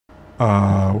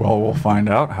Well, we'll find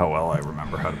out how well I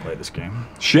remember how to play this game.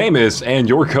 Seamus and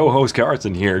your co-host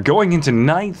Carson here, going into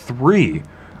night 3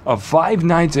 of Five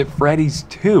Nights at Freddy's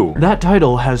 2. That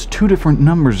title has 2 different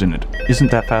numbers in it.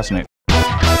 Isn't that fascinating?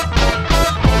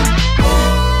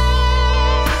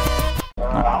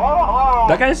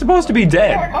 That guy's supposed to be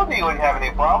dead. I told you wouldn't have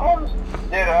any problems.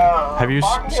 Have you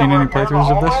seen any playthroughs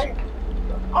of this?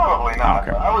 Probably not.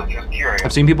 Okay. I was just curious.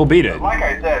 I've seen people beat it. Like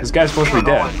I said, This guy's supposed to be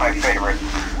dead. was my favorite.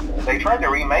 They tried to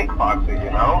remake Foxy,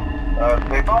 you know?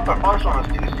 They thought the first one was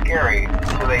too scary,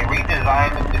 so they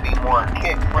redesigned it to be more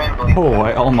kid-friendly. Oh,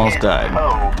 I almost died.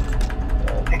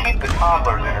 To keep the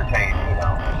toddlers entertained, you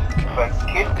know? But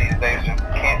kids these days just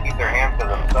can't keep their hands to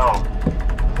themselves.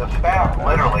 The staff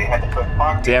literally had to put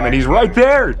Foxy... Damn it, he's right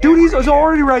there! Dude, he's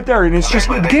already right there, and it's just,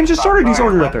 the game just started, he's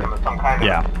already right there.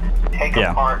 Yeah. Take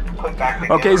apart, put back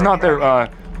together. Okay, he's not there,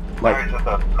 There's just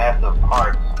a mess of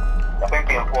parts. I think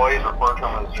the employees refer to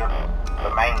him as just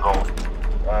the mangle.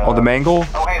 Oh, the mangle?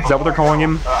 Hey, Is that what they're calling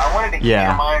him? I wanted to keep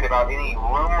your mind about any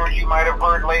rumors you might have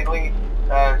heard lately.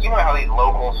 You know how these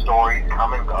local stories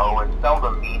come and go and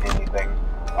seldom mean anything.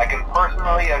 I can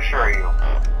personally assure you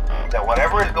that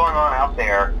whatever is going on out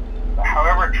there,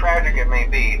 however tragic it may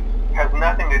be, has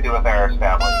nothing to do with our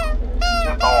establishment. It's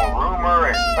just all rumor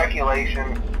and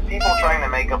speculation, people trying to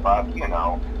make a buck, you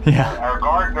know. Yeah. Our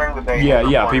guard during the day...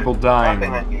 Yeah, people dying.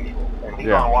 Nothing unusual. And he's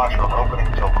on watch from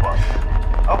opening till close.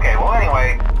 Okay, well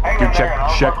anyway, hang in there and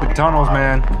I'll check the tunnels,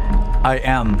 man. I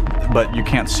am, but you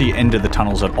can't see into the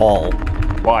tunnels at all.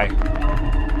 Why?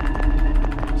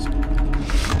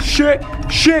 Shit!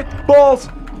 Balls!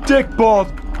 Dick balls!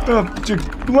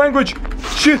 Language!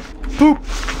 Shit! Poop!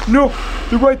 No!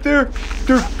 They're right there!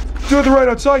 They're right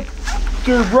outside!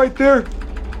 They're right there!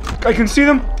 I can see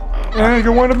them! And I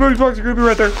can wind up moving blocks, they're gonna be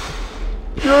right there.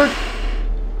 Good!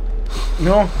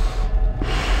 No.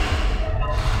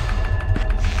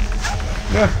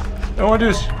 Yeah, I don't wanna do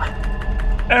this. I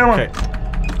don't wanna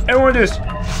do this.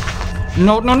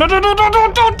 No.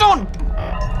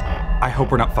 I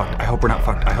hope we're not fucked. I hope we're not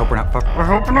fucked.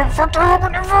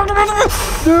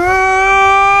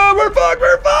 No, we're fucked!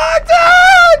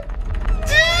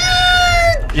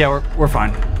 Yeah, we're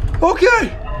fine. Okay.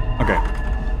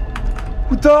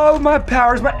 With all my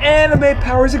powers, my anime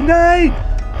powers ignite!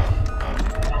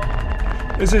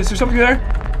 Is there something there?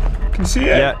 Can you see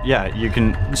it? Yeah, you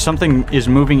can. Something is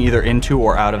moving either into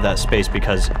or out of that space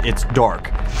because it's dark.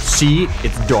 See?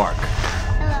 It's dark.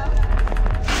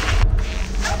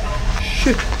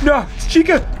 Shit, no, it's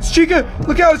Chica!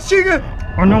 Look out, it's Chica!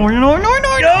 Oh no.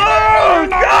 Oh,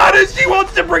 God, and she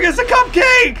wants to bring us a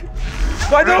cupcake!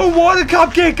 I don't want a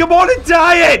cupcake, I'm on a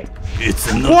diet!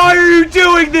 Why are you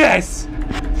doing this?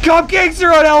 Cupcakes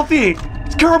are unhealthy!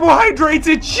 It's carbohydrates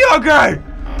and sugar!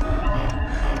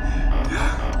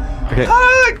 Okay.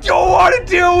 I don't want to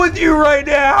deal with you right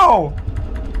now!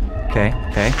 Okay.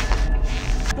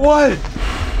 What?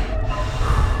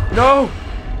 No!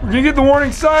 We're gonna get the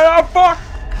warning sign. Oh, fuck!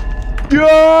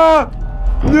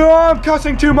 No, I'm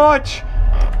cussing too much!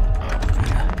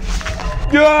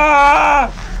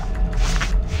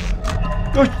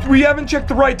 Oh, we haven't checked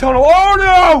the right tunnel. Oh,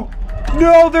 no!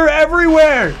 No, they're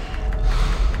everywhere!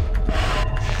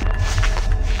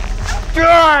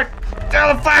 God!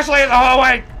 There's a flashlight in the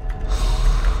hallway!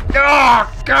 Oh,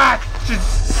 God! She's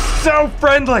so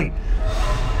friendly!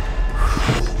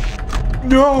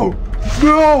 No!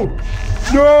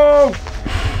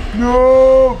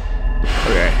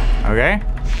 Okay.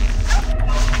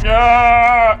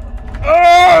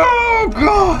 Oh,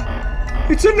 God!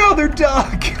 It's another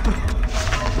duck!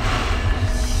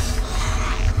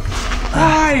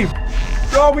 Hi!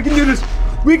 Oh, we can do this!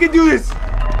 We're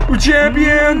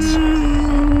champions!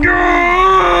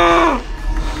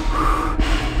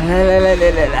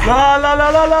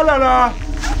 La.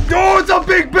 Oh, it's a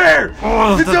big bear!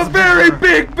 It's a very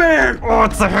big bear! Oh,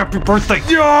 it's a happy birthday!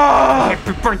 Yeah!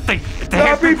 Happy birthday!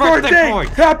 Happy birthday! Boy.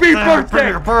 Happy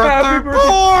birthday! Happy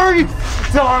birthday!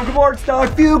 Tagebuchtag,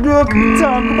 viel Glück!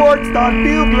 Tagebuchtag,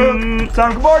 viel Glück!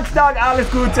 Tagebuchtag, alles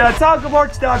Gute!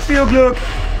 Tagebuchtag, viel Glück!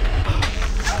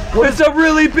 It's a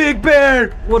really big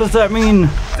bear! What does that mean?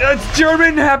 That's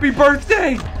German happy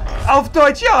birthday! Auf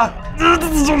Deutsch, ja!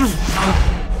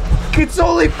 It's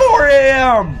only 4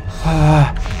 a.m.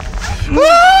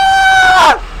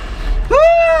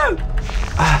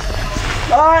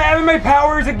 Anime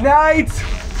powers ignite!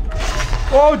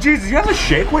 Oh Jesus, he has a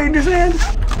shake weight in his hand?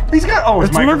 He's got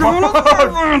it's microphone.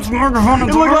 It's microphone.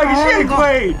 It looked like a shake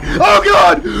weight! Oh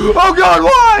God! Oh God,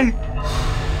 why?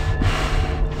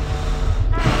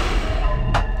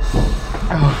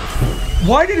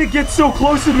 Why did it get so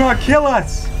close to not kill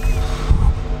us?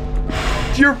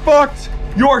 You're fucked!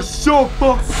 You're so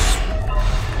fucked.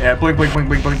 Yeah, blink, blink, blink,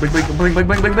 blink, blink, blink, blink, blink, blink,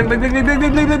 blink, blink, blink, blink, blink, blink,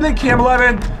 blink, blink, blink, blink, Cam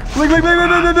 11. Blink, blink, blink, blink,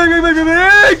 blink, blink, blink, blink, blink,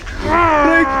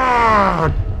 blink.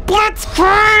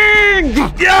 Blitzkrieg!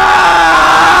 Yeah!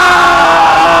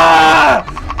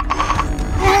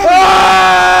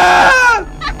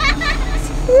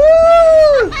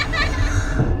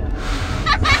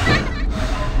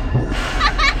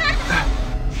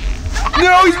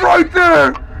 No, he's right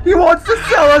there! He wants to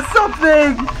sell us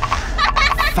something!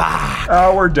 Fuck.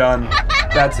 Oh, we're done.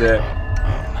 That's it.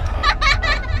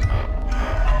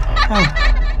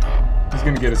 He's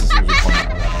gonna get us as soon as we come out.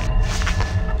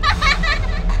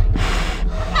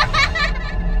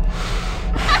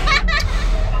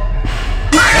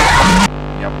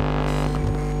 Yep.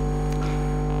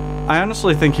 I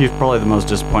honestly think he's probably the most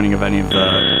disappointing of any of the,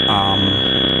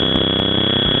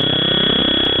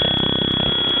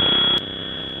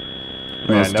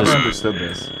 Man, I never understood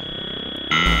this.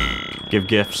 Give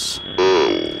gifts.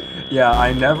 Yeah,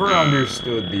 I never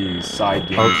understood the side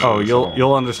games. Oh,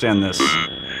 you'll understand this.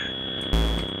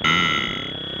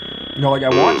 You know, like I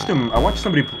watched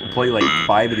somebody play like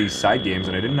 5 of these side games,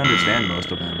 and I didn't understand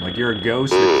most of them. Like you're a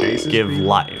ghost that chases Give people.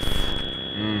 life.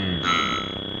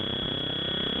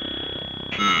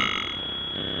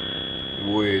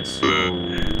 Wait, so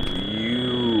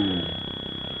you...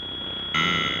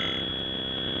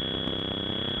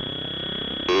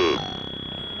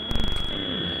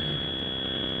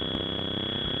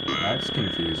 That's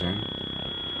confusing.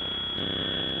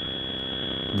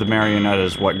 The marionette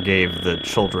is what gave the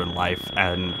children life,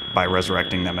 and by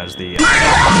resurrecting them as the...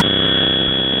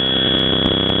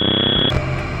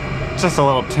 Just a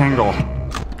little tingle.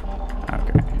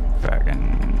 Okay, fucking...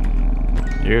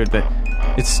 Dude,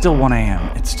 it's still 1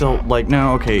 a.m. It's still, like,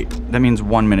 no, okay, that means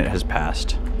 1 minute has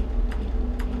passed.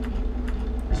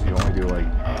 So you only do, like,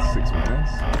 6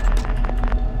 minutes?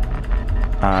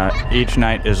 Each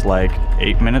night is, like,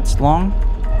 8 minutes long.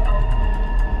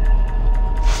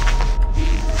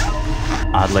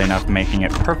 Oddly enough, making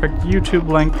it perfect YouTube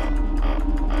length.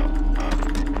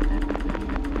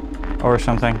 Or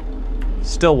something.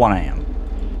 Still 1 a.m.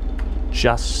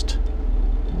 Just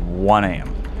 1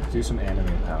 a.m. Do some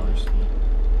anime powers.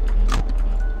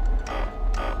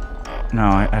 No,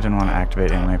 I didn't want to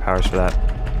activate anime powers for that.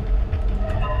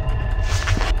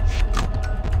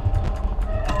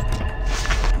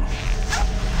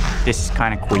 This is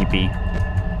kind of creepy.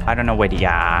 I don't know where the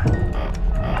I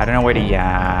don't know where the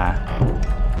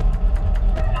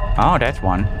Oh, that's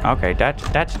one. Okay,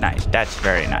 that's nice. That's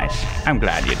very nice. I'm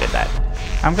glad you did that.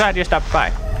 I'm glad you stopped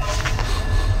by.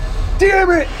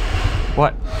 Damn it!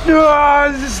 What?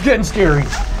 This is getting scary.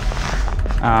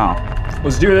 Oh.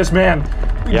 Let's do this, man.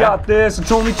 We got this.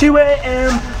 It's only 2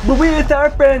 a.m. But with our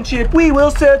friendship, we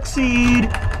will succeed.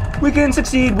 We can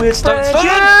succeed with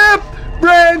friendship.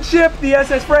 Friendship, the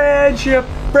SS friendship.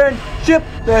 Friendship,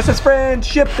 the SS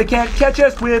friendship. They can't catch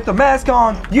us with a mask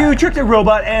on. You tricked a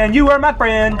robot and you are my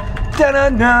friend.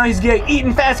 Da-na-na, he's getting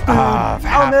eaten fast food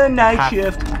on the night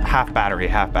shift. Half battery,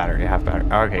 half battery, half battery.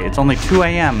 Okay, it's only 2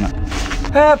 a.m.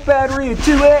 Half battery at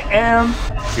 2 a.m.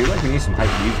 I feel like we need some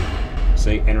hype music.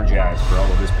 Say energized for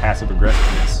all of this passive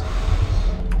aggressiveness.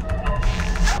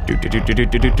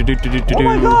 Oh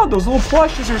my god, those little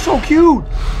plushes are so cute.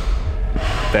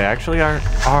 They actually are.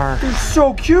 They're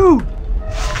so cute.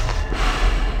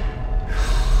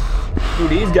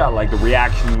 Dude, he's got like the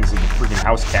reactions of the freaking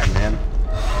house cat, man.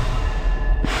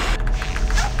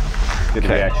 Get the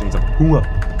reactions of Hua.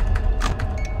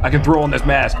 I can throw on this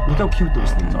mask. Look how cute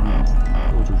those things are.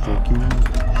 Those are so cute.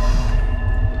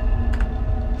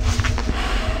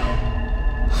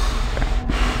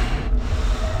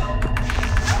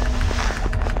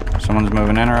 Someone's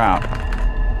moving in or out.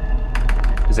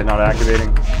 Is it not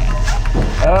activating?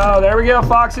 Oh, there we go,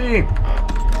 Foxy.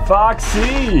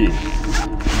 Foxy.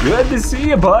 Good to see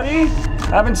you, buddy.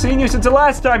 Haven't seen you since the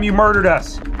last time you murdered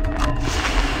us.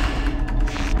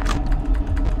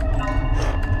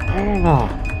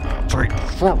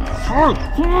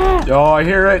 Oh, I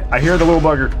hear it. I hear the little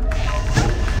bugger.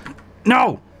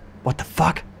 No! What the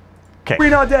fuck? Okay. We're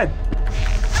not dead.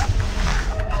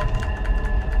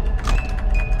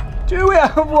 Do we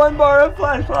have 1 bar of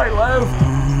flashlight left?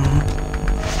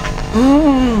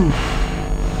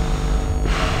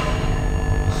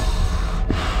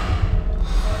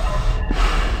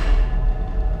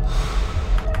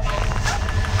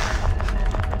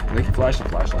 I think you flash the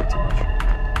flashlight too much.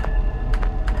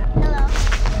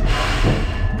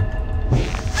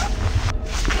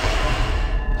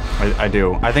 I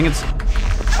do. I think it's...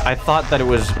 I thought that it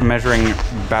was measuring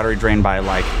battery drain by,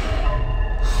 like...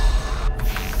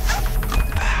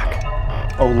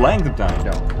 Oh, length of time,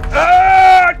 no.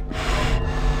 Ah!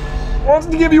 wants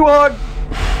to give you a hug.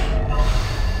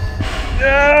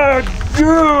 Yeah,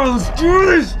 let's do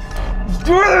this. Let's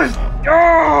do this.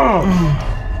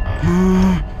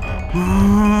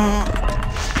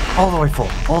 All the way full.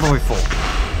 All the way full.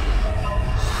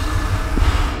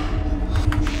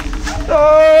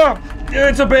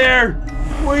 It's a bear.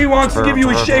 Well, he wants to give you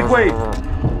a shake weight.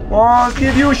 Wants to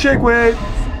give you a shake weight.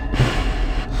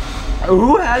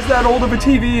 Who has that old of a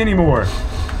TV anymore?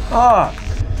 Ah.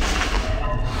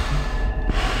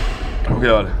 Oh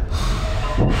God.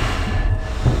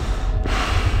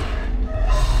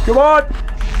 Come on.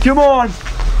 Come on.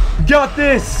 We got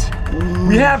this.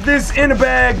 We have this in a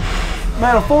bag.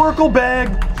 Metaphorical bag.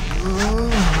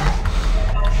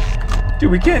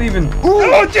 Dude, we can't even.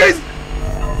 Oh, jeez.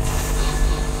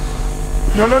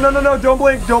 No. Don't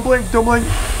blink. Don't blink. Don't blink.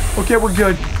 Okay, we're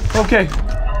good. Okay.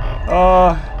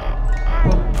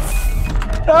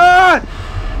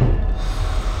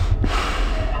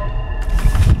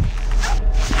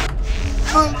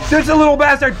 There's a little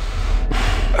bastard.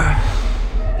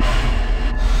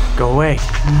 Go away.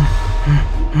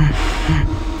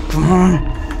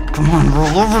 Come on,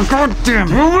 roll over. God damn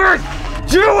it.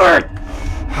 Do it!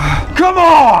 Come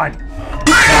on!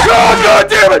 God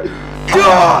damn it!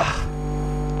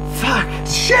 Fuck.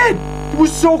 Shit! It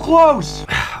was so close.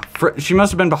 She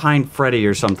must have been behind Freddy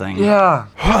or something. Yeah.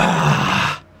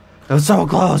 It was so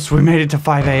close. We made it to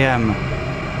 5 a.m.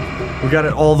 We got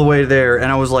it all the way there,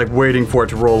 and I was like waiting for it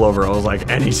to roll over. I was like,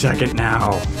 any second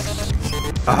now.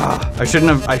 I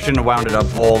shouldn't have wound it up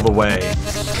all the way.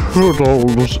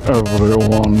 Toodles,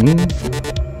 everyone.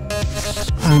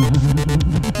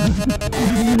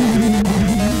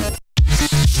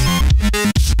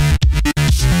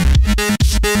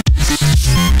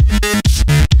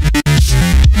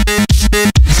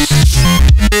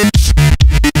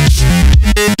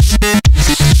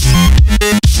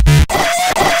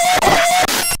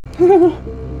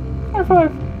 High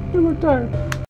five. You look tired.